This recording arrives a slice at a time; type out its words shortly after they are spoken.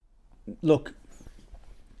Look,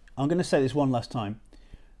 I'm going to say this one last time.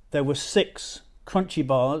 There were 6 crunchy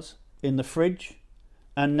bars in the fridge,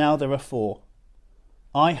 and now there are 4.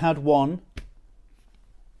 I had one.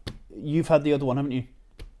 You've had the other one, haven't you?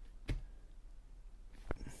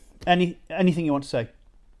 Anything you want to say?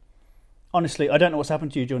 Honestly, I don't know what's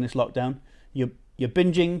happened to you during this lockdown. You're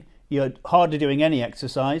binging, you're hardly doing any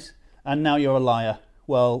exercise, and now you're a liar.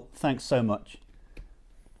 Well, thanks so much.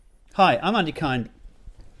 Hi, I'm Andy Kind.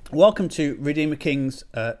 Welcome to Redeemer King's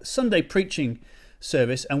Sunday preaching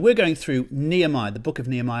service, and we're going through Nehemiah, the book of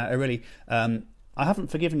Nehemiah. I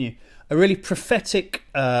haven't forgiven you. A really prophetic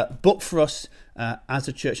book for us as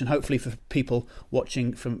a church, and hopefully for people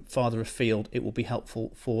watching from farther afield, it will be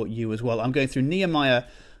helpful for you as well. I'm going through Nehemiah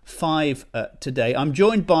 5 today. I'm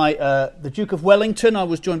joined by the Duke of Wellington. I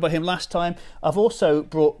was joined by him last time. I've also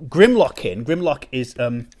brought Grimlock in. Grimlock is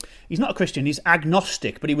he's not a Christian, he's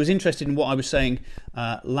agnostic, but he was interested in what I was saying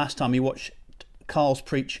last time. He watched Carl's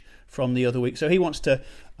preach from the other week, so he wants to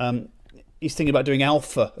he's thinking about doing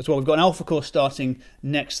Alpha as well. We've got an Alpha course starting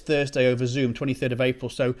next Thursday over Zoom, 23rd of April,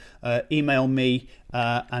 so email me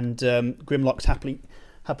and Grimlock's happy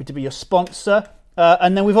to be your sponsor.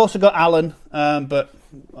 And then we've also got Alan, but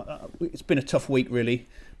it's been a tough week, really,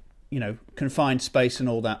 confined space and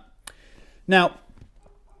all that. Now,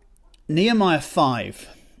 Nehemiah 5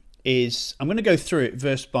 is, I'm going to go through it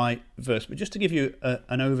verse by verse, but just to give you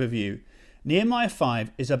an overview, Nehemiah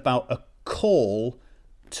 5 is about a call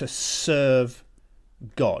to serve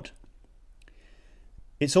God.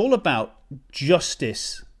 It's all about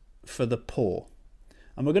justice for the poor.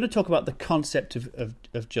 And we're going to talk about the concept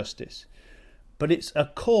of justice. But it's a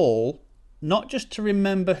call not just to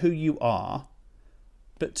remember who you are,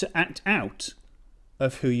 but to act out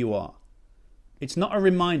of who you are. It's not a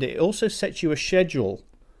reminder. It also sets you a schedule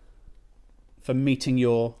for meeting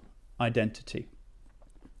your identity.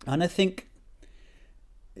 And I think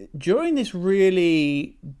during this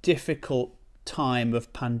really difficult time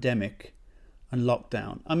of pandemic and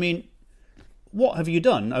lockdown, I mean, what have you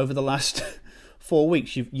done over the last 4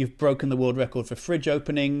 weeks? You've broken the world record for fridge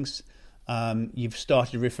openings. You've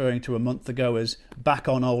started referring to a month ago as back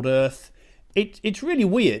on old Earth. It's really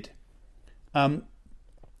weird.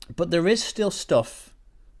 But there is still stuff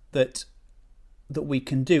that we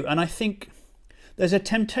can do. And I think there's a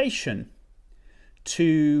temptation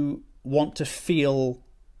to want to feel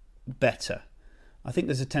better. I think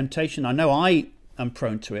there's a temptation. I know I am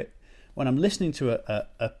prone to it when I'm listening to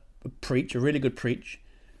a preach, a really good preach,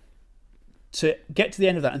 to get to the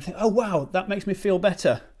end of that and think, oh, wow, that makes me feel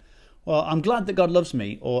better. Well, I'm glad that God loves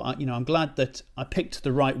me, or I'm glad that I picked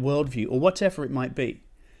the right worldview, or whatever it might be.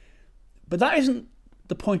 But that isn't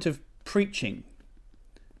the point of preaching.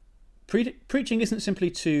 Preaching isn't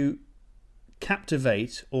simply to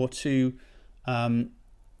captivate or to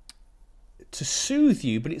soothe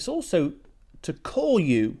you, but it's also to call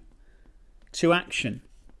you to action.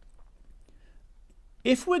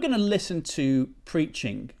 If we're going to listen to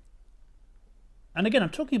preaching, and again, I'm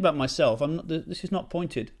talking about myself. This is not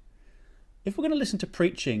pointed. If we're going to listen to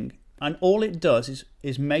preaching and all it does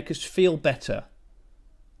is make us feel better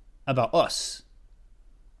about us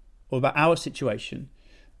or about our situation,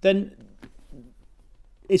 then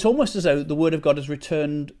it's almost as though the Word of God has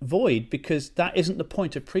returned void, because that isn't the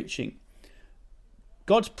point of preaching.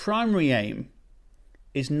 God's primary aim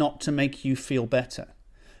is not to make you feel better.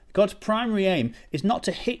 God's primary aim is not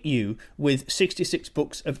to hit you with 66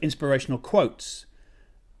 books of inspirational quotes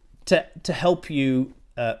to help you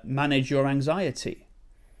manage your anxiety.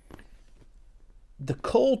 The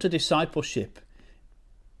call to discipleship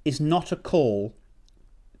is not a call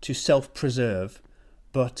to self-preserve,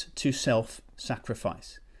 but to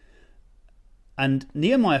self-sacrifice. And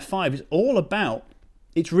Nehemiah 5 is all about,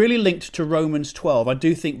 it's really linked to Romans 12. I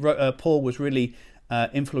do think Paul was really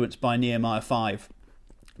influenced by Nehemiah 5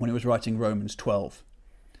 when he was writing Romans 12.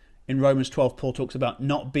 In Romans 12, Paul talks about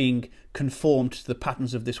not being conformed to the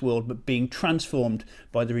patterns of this world, but being transformed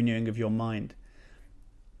by the renewing of your mind.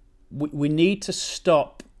 We need to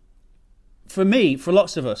stop. For me, for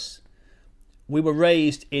lots of us, we were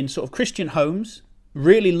raised in sort of Christian homes,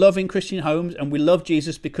 really loving Christian homes, and we love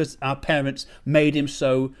Jesus because our parents made him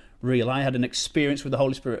so real. I had an experience with the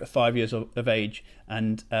Holy Spirit at 5 years of age,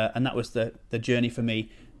 and that was the journey for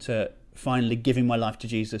me to finally giving my life to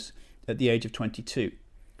Jesus at the age of 22.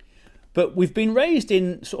 But we've been raised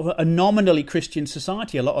in sort of a nominally Christian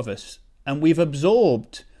society, a lot of us, and we've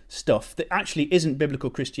absorbed stuff that actually isn't biblical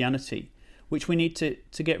Christianity, which we need to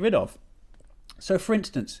get rid of. So, for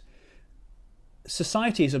instance,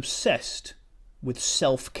 society is obsessed with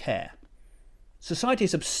self-care. Society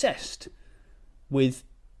is obsessed with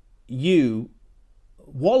you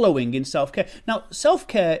wallowing in self-care. Now,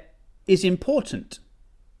 self-care is important,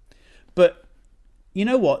 but you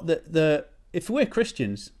know what? If we're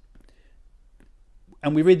Christians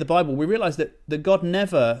and we read the Bible, we realize that God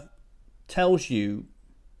never tells you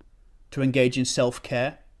to engage in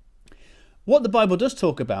self-care. What the Bible does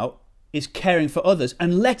talk about is caring for others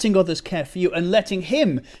and letting others care for you and letting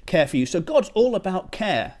Him care for you. So God's all about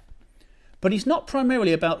care, but He's not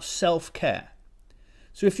primarily about self-care.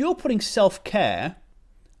 So if you're putting self-care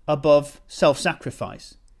above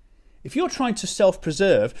self-sacrifice, if you're trying to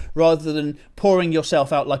self-preserve rather than pouring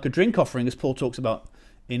yourself out like a drink offering, as Paul talks about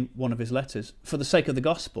in one of his letters, for the sake of the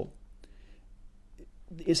gospel,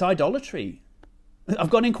 it's idolatry. I've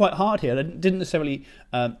gone in quite hard here. I didn't necessarily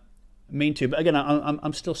mean to, but again,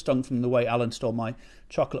 I'm still stung from the way Alan stole my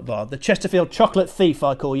chocolate bar. The Chesterfield chocolate thief,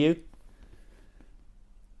 I call you.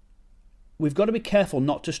 We've got to be careful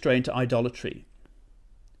not to stray into idolatry.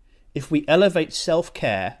 If we elevate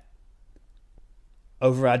self-care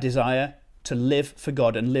over our desire to live for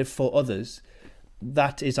God and live for others,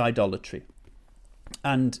 that is idolatry.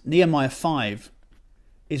 And Nehemiah 5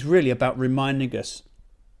 is really about reminding us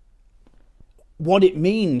what it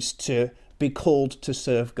means to be called to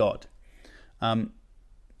serve God. And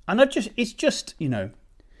it's just,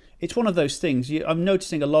 it's one of those things. I'm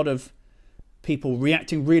noticing a lot of people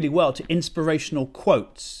reacting really well to inspirational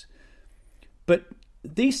quotes. But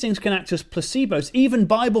these things can act as placebos. Even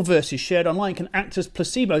Bible verses shared online can act as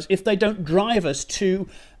placebos if they don't drive us to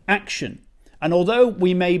action. And although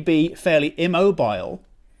we may be fairly immobile,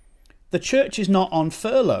 the church is not on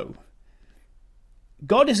furlough.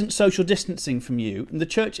 God isn't social distancing from you, and the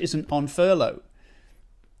church isn't on furlough.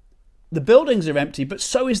 The buildings are empty, but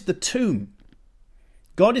so is the tomb.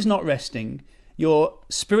 God is not resting. Your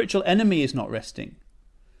spiritual enemy is not resting.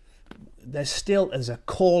 There's a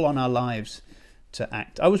call on our lives to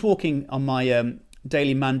act. I was walking on my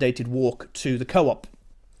daily mandated walk to the co-op,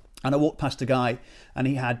 and I walked past a guy, and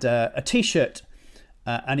he had a T-shirt,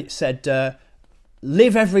 and it said,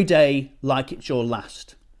 "Live every day like it's your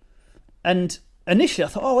last." And initially I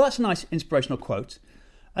thought, oh, well, that's a nice inspirational quote.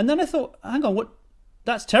 And then I thought, hang on,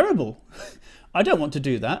 that's terrible. I don't want to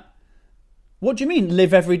do that. What do you mean,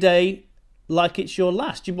 live every day like it's your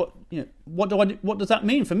last? What does that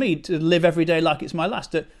mean for me, to live every day like it's my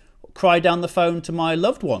last? To cry down the phone to my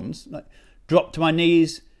loved ones, like, drop to my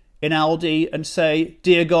knees in Aldi and say,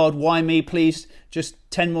 "Dear God, why me? Please, just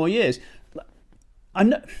 10 more years."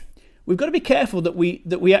 We've got to be careful that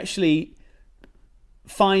we actually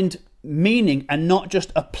find meaning and not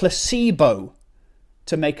just a placebo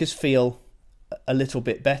to make us feel a little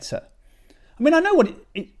bit better. I mean, I know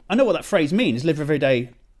what that phrase means, live every day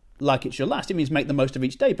like it's your last. It means make the most of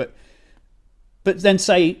each day, but then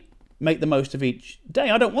say make the most of each day.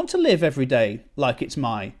 I don't want to live every day like it's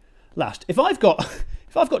my last. If I've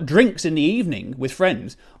got drinks in the evening with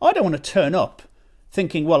friends, I don't want to turn up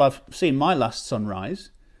thinking, well, I've seen my last sunrise.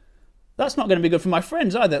 That's not going to be good for my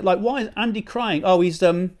friends either. Like, why is Andy crying? Oh, he's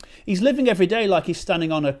living every day like he's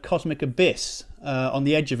standing on a cosmic abyss, on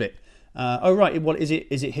the edge of it. Oh, right. What is it?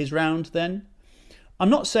 Is it his round then? I'm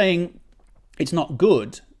not saying it's not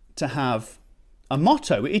good to have a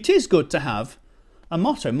motto. It is good to have a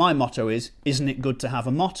motto. My motto is, isn't it good to have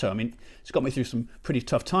a motto? I mean, it's got me through some pretty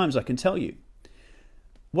tough times, I can tell you.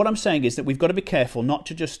 What I'm saying is that we've got to be careful not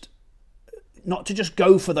to just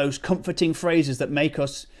go for those comforting phrases that make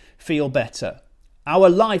us feel better. Our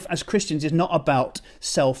life as Christians is not about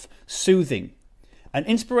self-soothing. And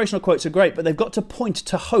inspirational quotes are great, but they've got to point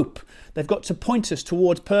to hope. They've got to point us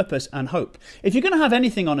towards purpose and hope. If you're going to have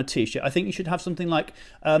anything on a T-shirt, I think you should have something like,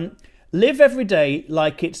 live every day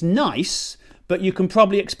like it's nice, but you can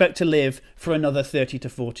probably expect to live for another 30 to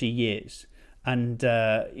 40 years. And,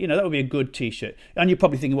 that would be a good T-shirt. And you're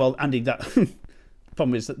probably thinking, well, Andy, that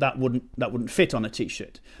problem is that wouldn't fit on a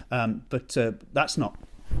T-shirt. But that's not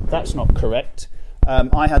correct.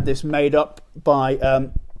 I had this made up by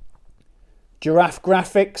Giraffe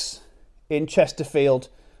Graphics in Chesterfield,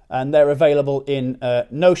 and they're available in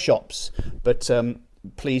no shops, but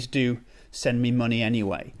please do send me money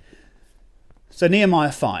anyway. So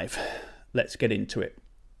Nehemiah 5, let's get into it.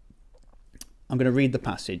 I'm going to read the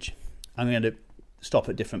passage. I'm going to stop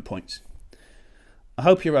at different points. I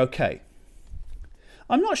hope you're okay.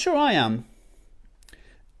 I'm not sure I am.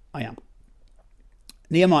 I am.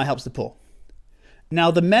 Nehemiah helps the poor.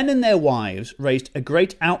 Now the men and their wives raised a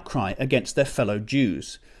great outcry against their fellow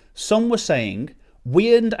Jews. Some were saying,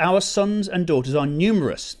 "We and our sons and daughters are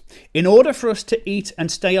numerous. In order for us to eat and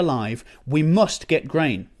stay alive, we must get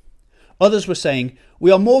grain." Others were saying,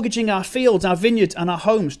 "We are mortgaging our fields, our vineyards and our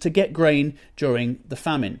homes to get grain during the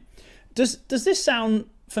famine." Does this sound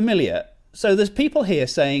familiar? So there's people here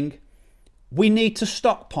saying we need to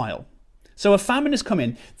stockpile. So a famine has come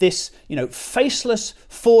in, this, faceless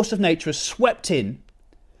force of nature has swept in,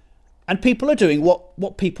 and people are doing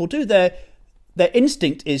what people do. Their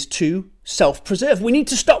instinct is to self-preserve. We need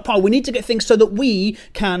to stockpile. We need to get things so that we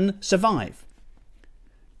can survive.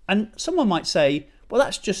 And someone might say, well,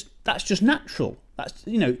 that's just natural. That's,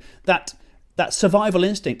 that survival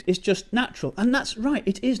instinct is just natural. And that's right,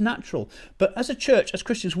 it is natural. But as a church, as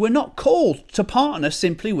Christians, we're not called to partner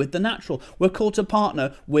simply with the natural. We're called to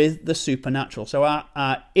partner with the supernatural. So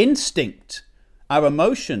our instinct, our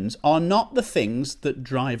emotions are not the things that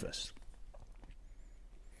drive us.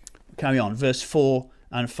 Carry on, verse 4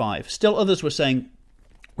 and 5. Still others were saying,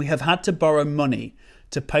 we have had to borrow money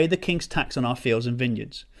to pay the king's tax on our fields and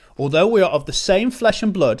vineyards. Although we are of the same flesh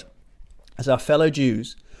and blood as our fellow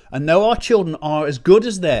Jews, and though our children are as good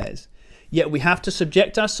as theirs, yet we have to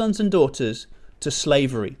subject our sons and daughters to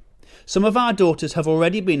slavery. Some of our daughters have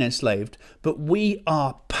already been enslaved, but we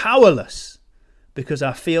are powerless because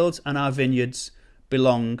our fields and our vineyards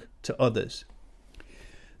belong to others.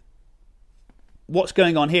 What's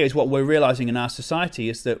going on here is what we're realizing in our society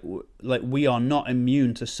is that we are not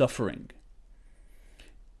immune to suffering.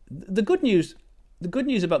 The good news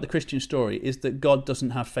about the Christian story is that God doesn't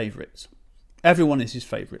have favorites. Everyone is his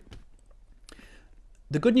favourite.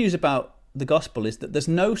 The good news about the gospel is that there's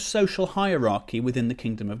no social hierarchy within the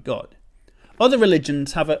kingdom of God. Other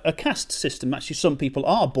religions have a caste system. Actually, some people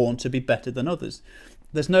are born to be better than others.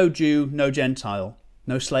 There's no Jew, no Gentile,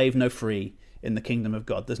 no slave, no free in the kingdom of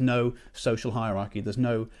God. There's no social hierarchy. There's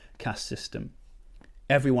no caste system.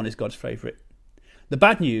 Everyone is God's favourite. The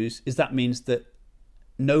bad news is that means that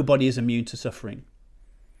nobody is immune to suffering.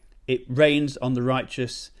 It rains on the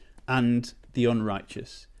righteous and the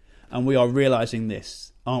unrighteous. And we are realizing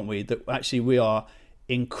this, aren't we? That actually we are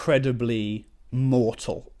incredibly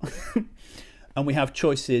mortal. And we have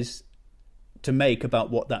choices to make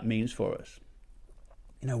about what that means for us.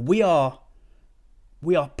 We are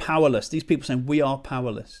powerless. These people saying we are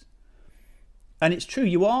powerless. And it's true,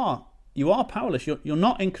 you are powerless. You're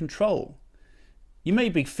not in control. You may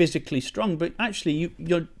be physically strong, but actually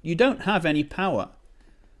you don't have any power.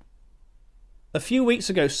 A few weeks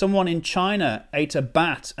ago, someone in China ate a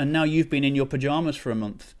bat, and now you've been in your pajamas for a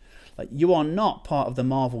month. You are not part of the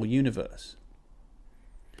Marvel universe.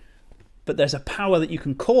 But there's a power that you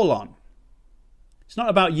can call on. It's not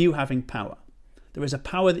about you having power. There is a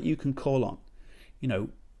power that you can call on.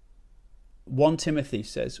 1 Timothy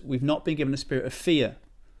says, we've not been given a spirit of fear,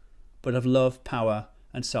 but of love, power,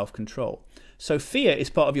 and self-control. So fear is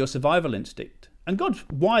part of your survival instinct. And God's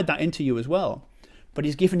wired that into you as well. But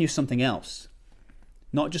he's given you something else.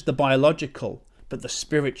 Not just the biological, but the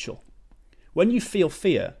spiritual. When you feel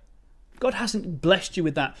fear, God hasn't blessed you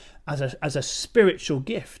with that as a spiritual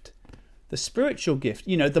gift. The spiritual gift,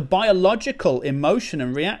 the biological emotion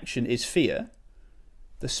and reaction is fear.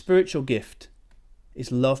 The spiritual gift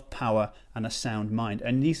is love, power, and a sound mind.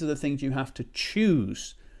 And these are the things you have to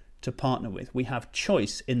choose to partner with. We have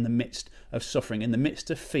choice in the midst of suffering, in the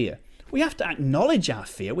midst of fear. We have to acknowledge our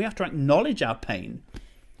fear. We have to acknowledge our pain.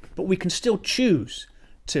 But we can still choose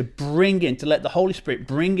to let the Holy Spirit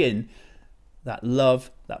bring in that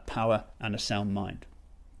love, that power, and a sound mind.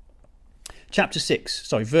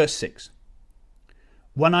 Verse 6.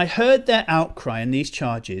 When I heard their outcry and these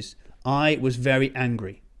charges, I was very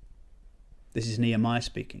angry. This is Nehemiah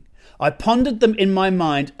speaking. I pondered them in my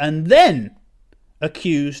mind and then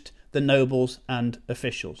accused the nobles and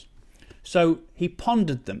officials. So he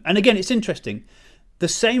pondered them. And again, it's interesting. The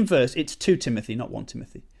same verse, it's 2 Timothy, not 1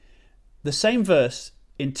 Timothy. The same verse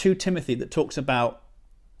in 2 Timothy that talks about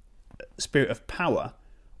spirit of power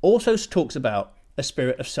also talks about a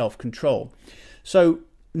spirit of self-control. So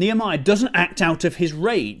Nehemiah doesn't act out of his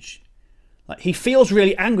rage. He feels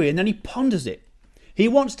really angry and then he ponders it. He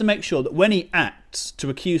wants to make sure that when he acts to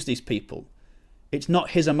accuse these people, it's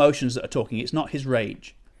not his emotions that are talking, it's not his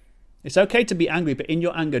rage. It's okay to be angry, but in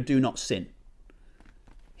your anger, do not sin.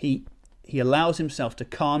 He allows himself to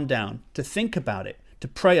calm down, to think about it, to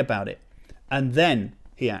pray about it, and then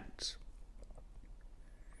he acts.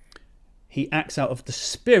 He acts out of the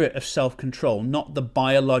spirit of self-control, not the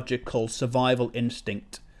biological survival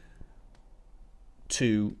instinct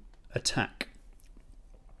to attack.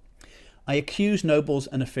 I accuse nobles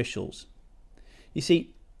and officials. You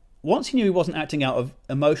see, once he knew he wasn't acting out of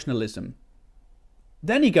emotionalism,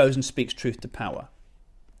 then he goes and speaks truth to power.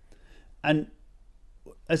 And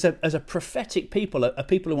as a prophetic people, a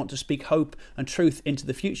people who want to speak hope and truth into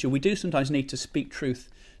the future, we do sometimes need to speak truth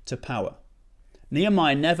to power.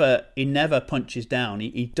 Nehemiah never punches down.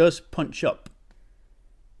 He does punch up.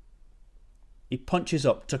 He punches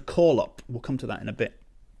up to call up. We'll come to that in a bit.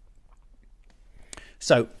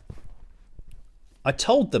 So I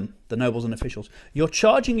told them, the nobles and officials, you're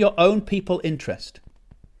charging your own people interest.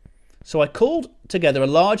 So I called together a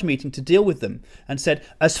large meeting to deal with them and said,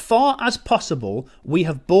 as far as possible, we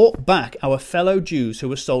have bought back our fellow Jews who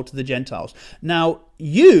were sold to the Gentiles. Now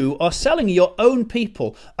you are selling your own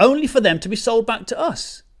people only for them to be sold back to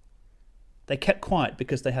us. They kept quiet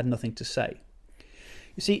because they had nothing to say.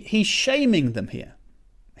 You see, he's shaming them here.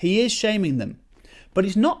 He is shaming them. But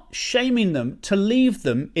he's not shaming them to leave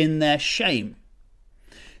them in their shame.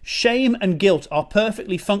 Shame and guilt are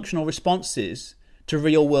perfectly functional responses to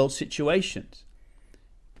real world situations.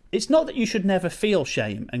 It's not that you should never feel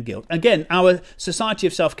shame and guilt. Again, our society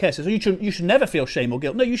of self-care says you should never feel shame or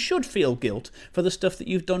guilt. No, you should feel guilt for the stuff that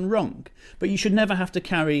you've done wrong. But you should never have to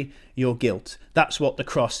carry your guilt. That's what the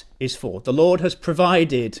cross is for. The Lord has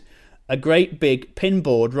provided a great big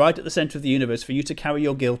pinboard right at the centre of the universe for you to carry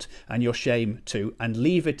your guilt and your shame to, and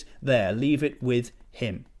leave it there. Leave it with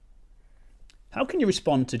him. How can you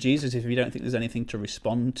respond to Jesus if you don't think there's anything to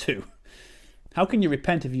respond to? How can you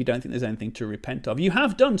repent if you don't think there's anything to repent of? You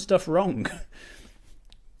have done stuff wrong.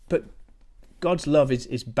 But God's love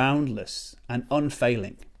is boundless and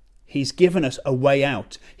unfailing. He's given us a way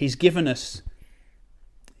out. He's given us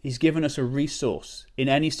a resource in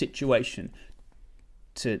any situation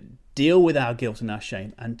to deal with our guilt and our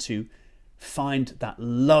shame and to find that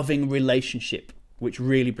loving relationship which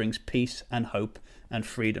really brings peace and hope and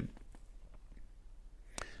freedom.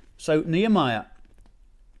 So Nehemiah,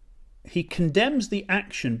 he condemns the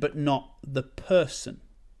action but not the person.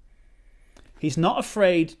 He's not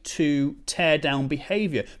afraid to tear down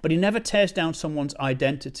behaviour, but he never tears down someone's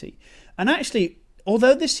identity. And actually,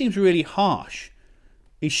 although this seems really harsh,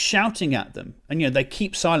 he's shouting at them and they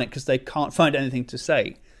keep silent because they can't find anything to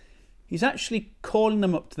say. He's actually calling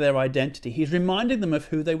them up to their identity. He's reminding them of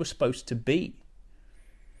who they were supposed to be.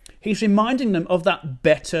 He's reminding them of that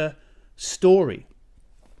better story.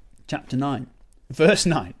 Chapter 9, verse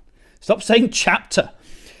 9. Stop saying chapter.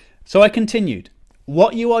 So I continued.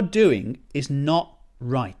 What you are doing is not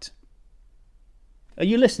right. Are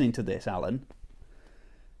you listening to this, Alan?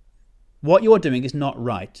 What you are doing is not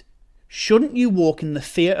right. Shouldn't you walk in the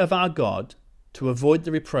fear of our God to avoid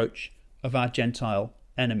the reproach of our Gentile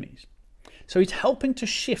enemies? So he's helping to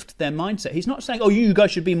shift their mindset. He's not saying, oh, you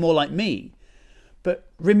guys should be more like me. But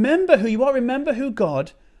remember who you are. Remember who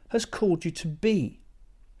God has called you to be.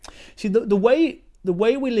 See, the way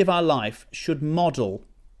we live our life should model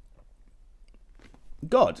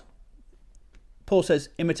God. Paul says,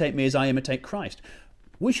 imitate me as I imitate Christ.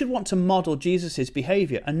 We should want to model Jesus'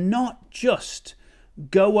 behaviour and not just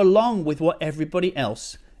go along with what everybody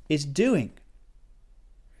else is doing.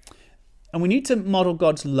 And we need to model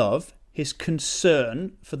God's love, his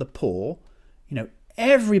concern for the poor.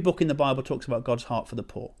 Every book in the Bible talks about God's heart for the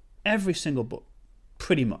poor. Every single book,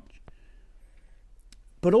 pretty much.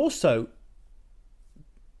 But also,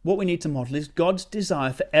 what we need to model is God's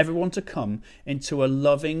desire for everyone to come into a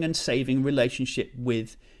loving and saving relationship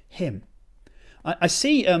with him. I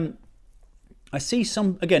see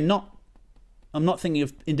some, again, I'm not thinking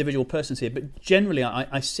of individual persons here, but generally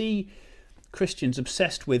I see Christians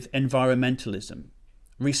obsessed with environmentalism,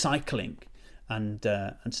 recycling, and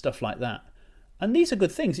stuff like that. And these are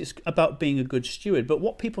good things. It's about being a good steward. But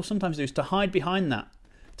what people sometimes do is to hide behind that,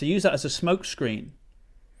 to use that as a smokescreen.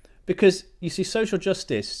 Because, you see, social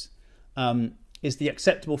justice is the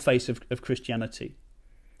acceptable face of Christianity.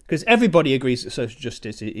 Because everybody agrees that social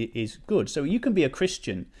justice is good. So you can be a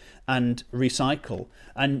Christian and recycle,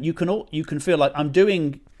 and you can feel like I'm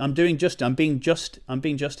being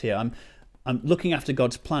just here. I'm looking after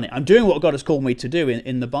God's planet. I'm doing what God has called me to do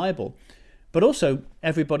in the Bible. But also,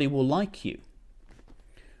 everybody will like you.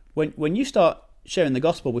 When you start sharing the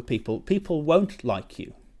gospel with people won't like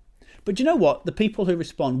you. But you know what? The people who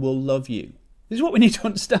respond will love you. This is what we need to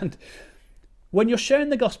understand. When you're sharing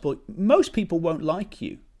the gospel, most people won't like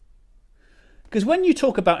you. Because when you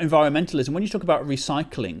talk about environmentalism, when you talk about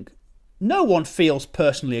recycling, no one feels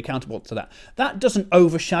personally accountable to that. That doesn't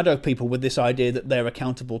overshadow people with this idea that they're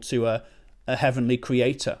accountable to a heavenly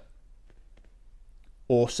creator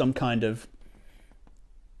or some kind of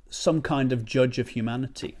judge of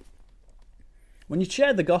humanity. When you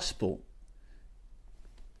share the gospel,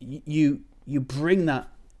 you bring that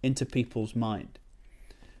into people's mind.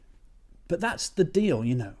 But that's the deal,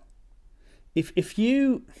 If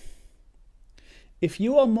you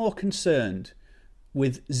are more concerned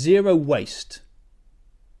with zero waste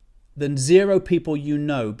than zero people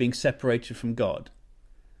being separated from God,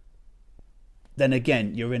 then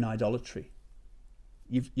again you're in idolatry.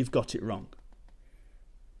 You've got it wrong.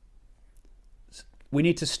 we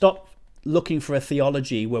need to stop looking for a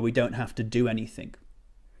theology where we don't have to do anything.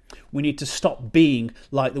 We need to stop being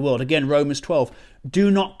like the world. Again, Romans 12,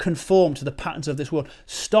 do not conform to the patterns of this world.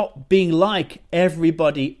 Stop being like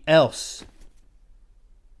everybody else.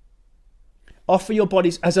 Offer your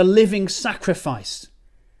bodies as a living sacrifice.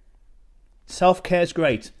 Self-care is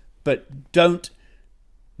great, but don't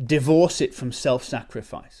divorce it from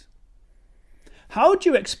self-sacrifice. How do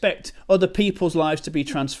you expect other people's lives to be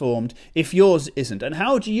transformed if yours isn't? And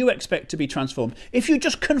how do you expect to be transformed if you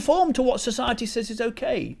just conform to what society says is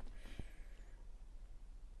okay?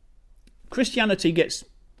 Christians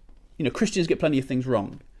get plenty of things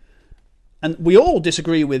wrong. And we all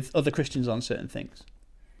disagree with other Christians on certain things.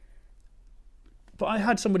 But I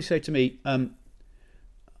had somebody say to me, I'm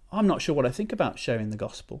not sure what I think about sharing the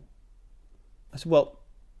gospel. I said, well,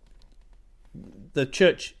 the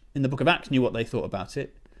church in the book of Acts knew what they thought about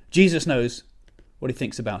it. Jesus knows what he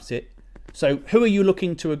thinks about it. So who are you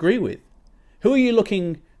looking to agree with? Who are you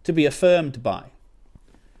looking to be affirmed by?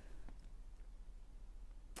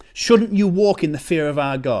 Shouldn't you walk in the fear of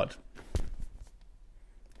our God?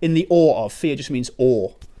 In the awe of. Fear just means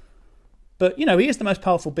awe. But, he is the most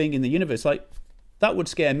powerful being in the universe. Like, that would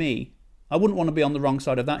scare me. I wouldn't want to be on the wrong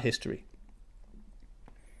side of that history.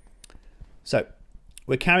 So,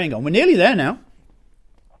 we're carrying on. We're nearly there now.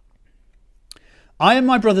 I and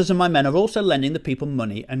my brothers and my men are also lending the people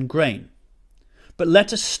money and grain. But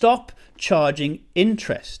let us stop charging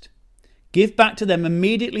interest. Give back to them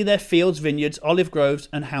immediately their fields, vineyards, olive groves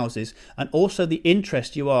and houses, and also the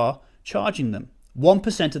interest you are charging them.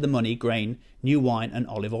 1% of the money, grain, new wine and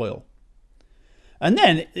olive oil. And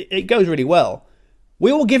then it goes really well.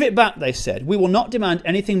 We will give it back, they said. We will not demand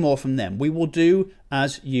anything more from them. We will do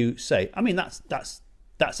as you say. I mean, that's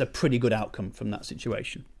a pretty good outcome from that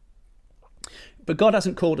situation. But God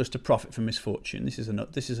hasn't called us to profit from misfortune. This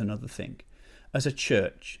is another thing. As a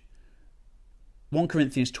church, 1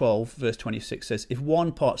 Corinthians 12 verse 26 says, if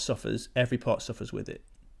one part suffers, every part suffers with it.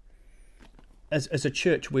 As a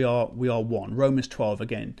church, we are one. Romans 12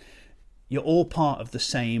 again. You're all part of the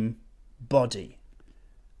same body.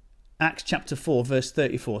 Acts chapter 4 verse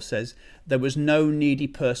 34 says, there was no needy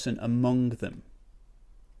person among them.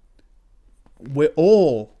 We're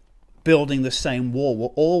all building the same wall. We're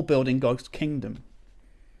all building God's kingdom.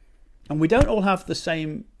 And we don't all have the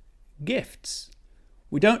same gifts.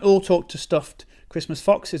 We don't all talk to stuffed Christmas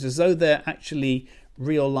foxes as though they're actually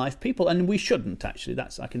real life people. And we shouldn't actually.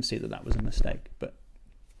 I can see that was a mistake. But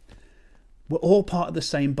we're all part of the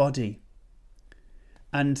same body.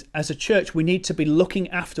 And as a church, we need to be looking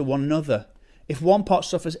after one another. If one part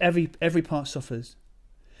suffers, every part suffers.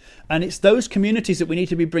 And it's those communities that we need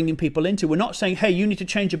to be bringing people into. We're not saying, hey, you need to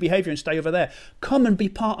change your behaviour and stay over there. Come and be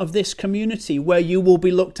part of this community where you will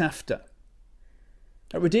be looked after.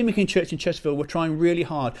 At Redeemer King Church in Chesterfield, we're trying really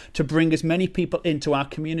hard to bring as many people into our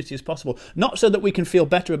community as possible. Not so that we can feel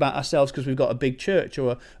better about ourselves because we've got a big church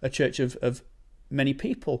or a church of many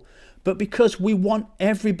people, but because we want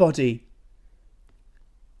everybody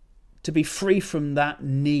to be free from that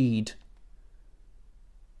need.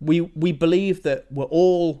 We believe that we're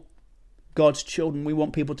all God's children. We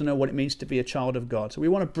want people to know what it means to be a child of God. So we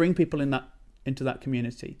want to bring people into that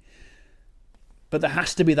community. But there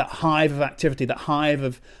has to be that hive of activity, that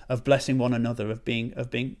hive of blessing one another, of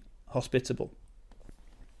being hospitable.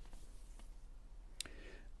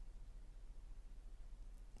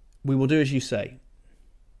 We will do as you say.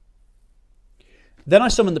 Then I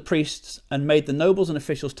summoned the priests and made the nobles and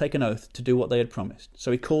officials take an oath to do what they had promised.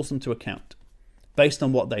 So he calls them to account, based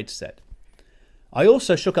on what they'd said. I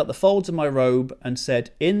also shook out the folds of my robe and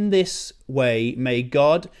said, in this way may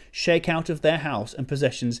God shake out of their house and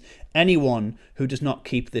possessions anyone who does not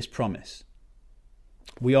keep this promise.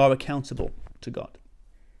 We are accountable to God.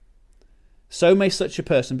 So may such a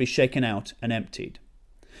person be shaken out and emptied.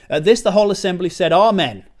 At this the whole assembly said,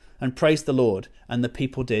 Amen, and praised the Lord, and the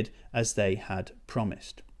people did as they had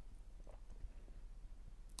promised.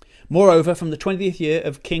 Moreover, from the 20th year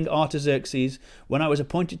of King Artaxerxes, when I was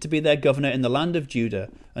appointed to be their governor in the land of Judah,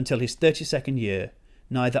 until his 32nd year,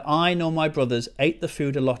 neither I nor my brothers ate the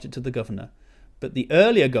food allotted to the governor. But the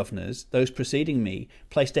earlier governors, those preceding me,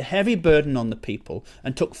 placed a heavy burden on the people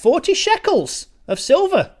and took 40 shekels of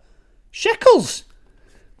silver. Shekels!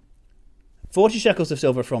 40 shekels of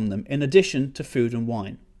silver from them, in addition to food and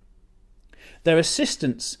wine. Their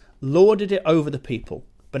assistants lorded it over the people,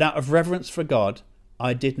 but out of reverence for God,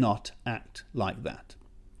 I did not act like that.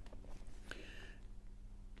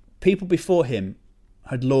 People before him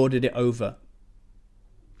had lorded it over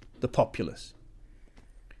the populace.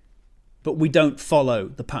 But we don't follow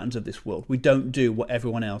the patterns of this world. We don't do what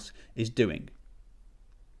everyone else is doing.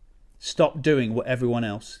 Stop doing what everyone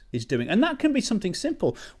else is doing. And that can be something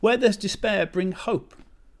simple. Where there's despair, bring hope.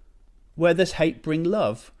 Where there's hate, bring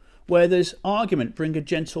love. Where there's argument, bring a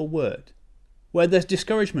gentle word. Where there's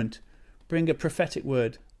discouragement, bring a prophetic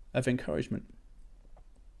word of encouragement.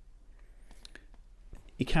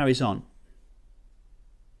 He carries on.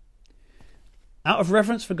 Out of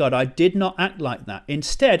reverence for God, I did not act like that.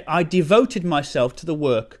 Instead, I devoted myself to the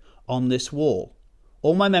work on this wall.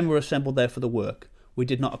 All my men were assembled there for the work. We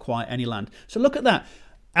did not acquire any land. So look at that.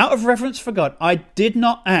 Out of reverence for God, I did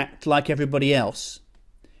not act like everybody else.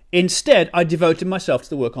 Instead, I devoted myself to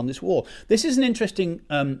the work on this wall. This is an interesting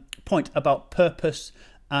point about purpose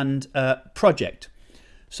and project.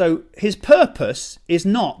 So his purpose is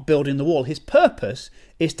not building the wall. His purpose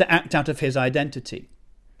is to act out of his identity.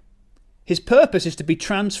 His purpose is to be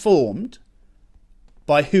transformed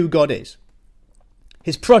by who God is.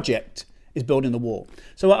 His project is building the wall.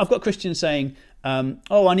 So I've got Christians saying,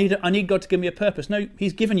 I need God to give me a purpose. No,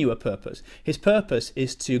 he's given you a purpose. His purpose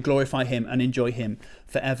is to glorify him and enjoy him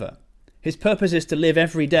forever. His purpose is to live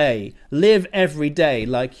every day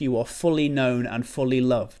like you are fully known and fully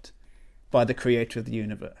loved by the creator of the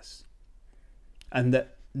universe. And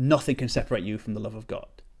that nothing can separate you from the love of God.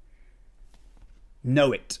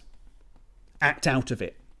 Know it. Act out of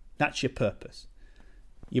it. That's your purpose.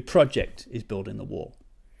 Your project is building the wall.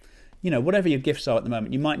 Whatever your gifts are at the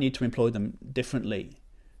moment, you might need to employ them differently.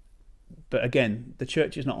 But again, the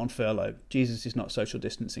church is not on furlough. Jesus is not social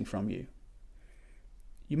distancing from you.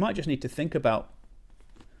 You might just need to think about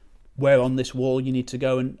where on this wall you need to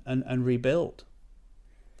go and rebuild.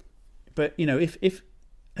 But, if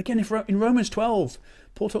in Romans 12,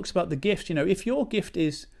 Paul talks about the gifts, if your gift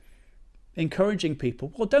is encouraging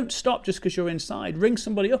people, well, don't stop just because you're inside. Ring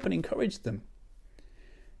somebody up and encourage them.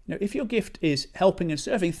 If your gift is helping and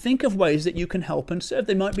serving, think of ways that you can help and serve.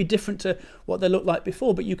 They might be different to what they looked like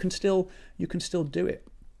before, but you can still do it.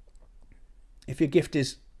 If your gift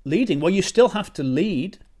is leading, well, you still have to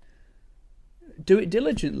lead. Do it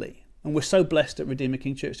diligently. And we're so blessed at Redeemer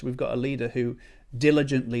King Church that we've got a leader who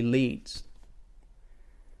diligently leads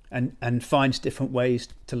and finds different ways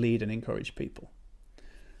to lead and encourage people.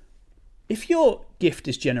 If your gift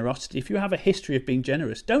is generosity, if you have a history of being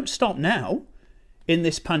generous, don't stop now in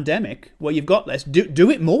this pandemic where you've got less.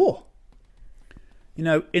 Do it more.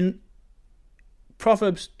 In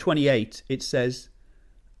Proverbs 28, it says,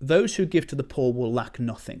 those who give to the poor will lack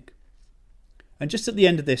nothing. And just at the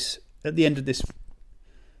end of this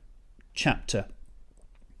chapter,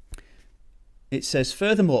 it says,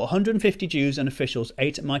 furthermore, 150 Jews and officials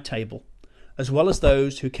ate at my table, as well as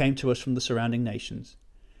those who came to us from the surrounding nations.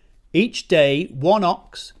 Each day, 1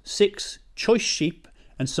 ox, 6 choice sheep,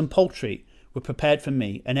 and some poultry were prepared for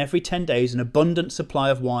me, and every 10 days an abundant supply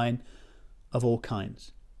of wine of all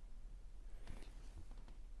kinds.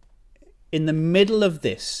 In the middle of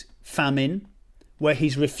this famine, where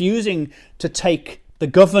he's refusing to take the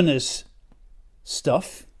governor's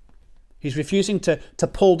stuff, he's refusing to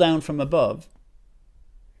pull down from above,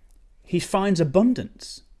 he finds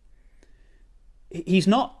abundance. He's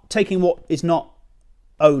not taking what is not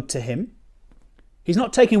owed to him. He's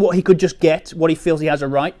not taking what he could just get, what he feels he has a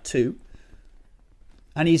right to.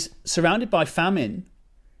 And he's surrounded by famine.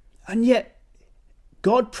 And yet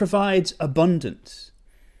God provides abundance.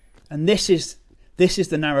 And this is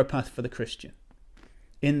the narrow path for the Christian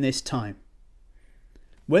in this time.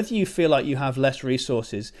 Whether you feel like you have less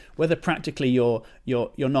resources, whether practically you're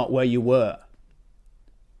not where you were,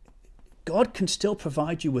 God can still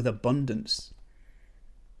provide you with abundance.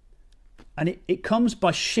 And it comes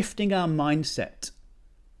by shifting our mindset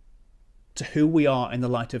to who we are in the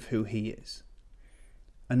light of who he is.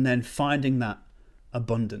 And then finding that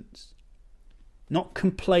abundance. Not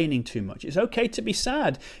complaining too much. It's okay to be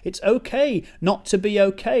sad. It's okay not to be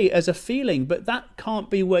okay as a feeling, but that can't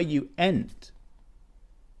be where you end.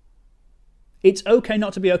 It's okay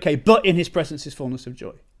not to be okay, but in his presence is fullness of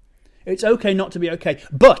joy. It's okay not to be okay,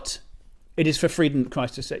 but it is for freedom that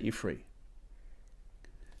Christ has set you free.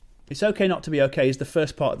 It's okay not to be okay is the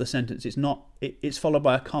first part of the sentence. It's followed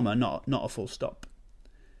by a comma, not a full stop.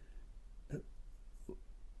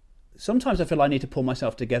 Sometimes I feel I need to pull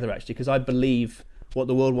myself together, actually, because I believe what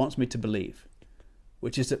the world wants me to believe,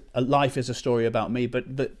 which is that life is a story about me,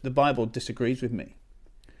 but the Bible disagrees with me.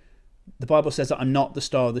 The Bible says that I'm not the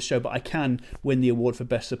star of the show, but I can win the award for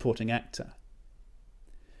Best Supporting Actor.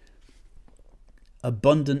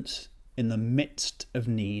 Abundance in the midst of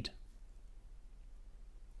need.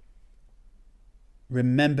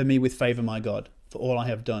 Remember me with favour, my God, for all I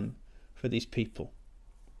have done for these people.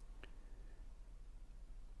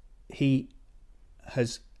 He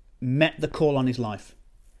has met the call on his life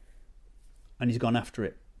and he's gone after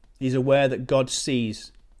it. He's aware that God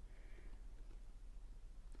sees,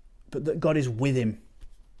 but that God is with him.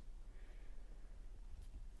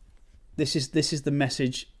 This is the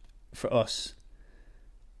message for us,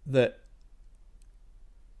 that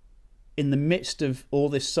in the midst of all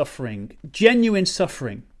this suffering, genuine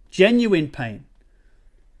pain,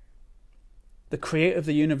 the creator of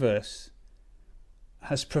the universe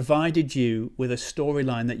has provided you with a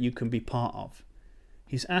storyline that you can be part of.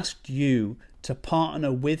 He's asked you to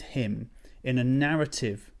partner with him in a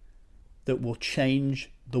narrative that will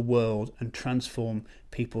change the world and transform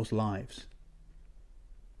people's lives.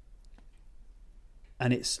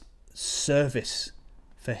 And it's service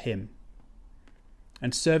for him.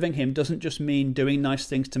 And serving him doesn't just mean doing nice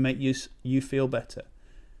things to make you feel better.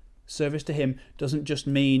 Service to him doesn't just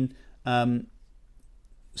mean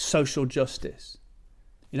social justice.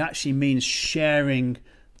 It actually means sharing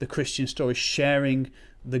the Christian story, sharing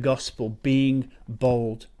the gospel, being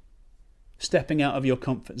bold, stepping out of your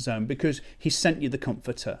comfort zone, because he sent you the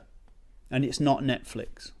comforter. And it's not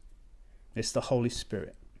Netflix. It's the Holy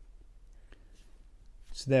Spirit.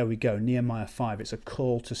 So there we go, Nehemiah 5. It's a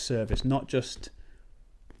call to service, not just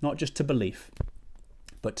to belief,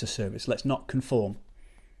 but to service. Let's not conform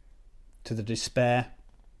to the despair,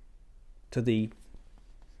 to the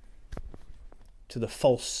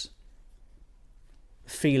false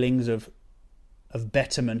feelings of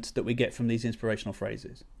betterment that we get from these inspirational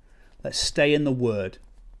phrases. Let's stay in the Word,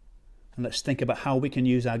 and let's think about how we can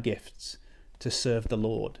use our gifts to serve the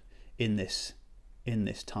Lord in this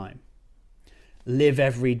time. Live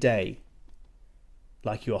every day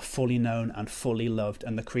like you are fully known and fully loved,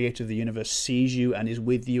 and the creator of the universe sees you and is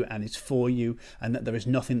with you and is for you, and that there is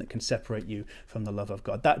nothing that can separate you from the love of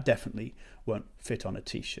God. That definitely won't fit on a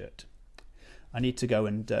t-shirt. I need to go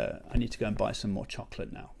and buy some more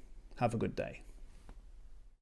chocolate now. Have a good day.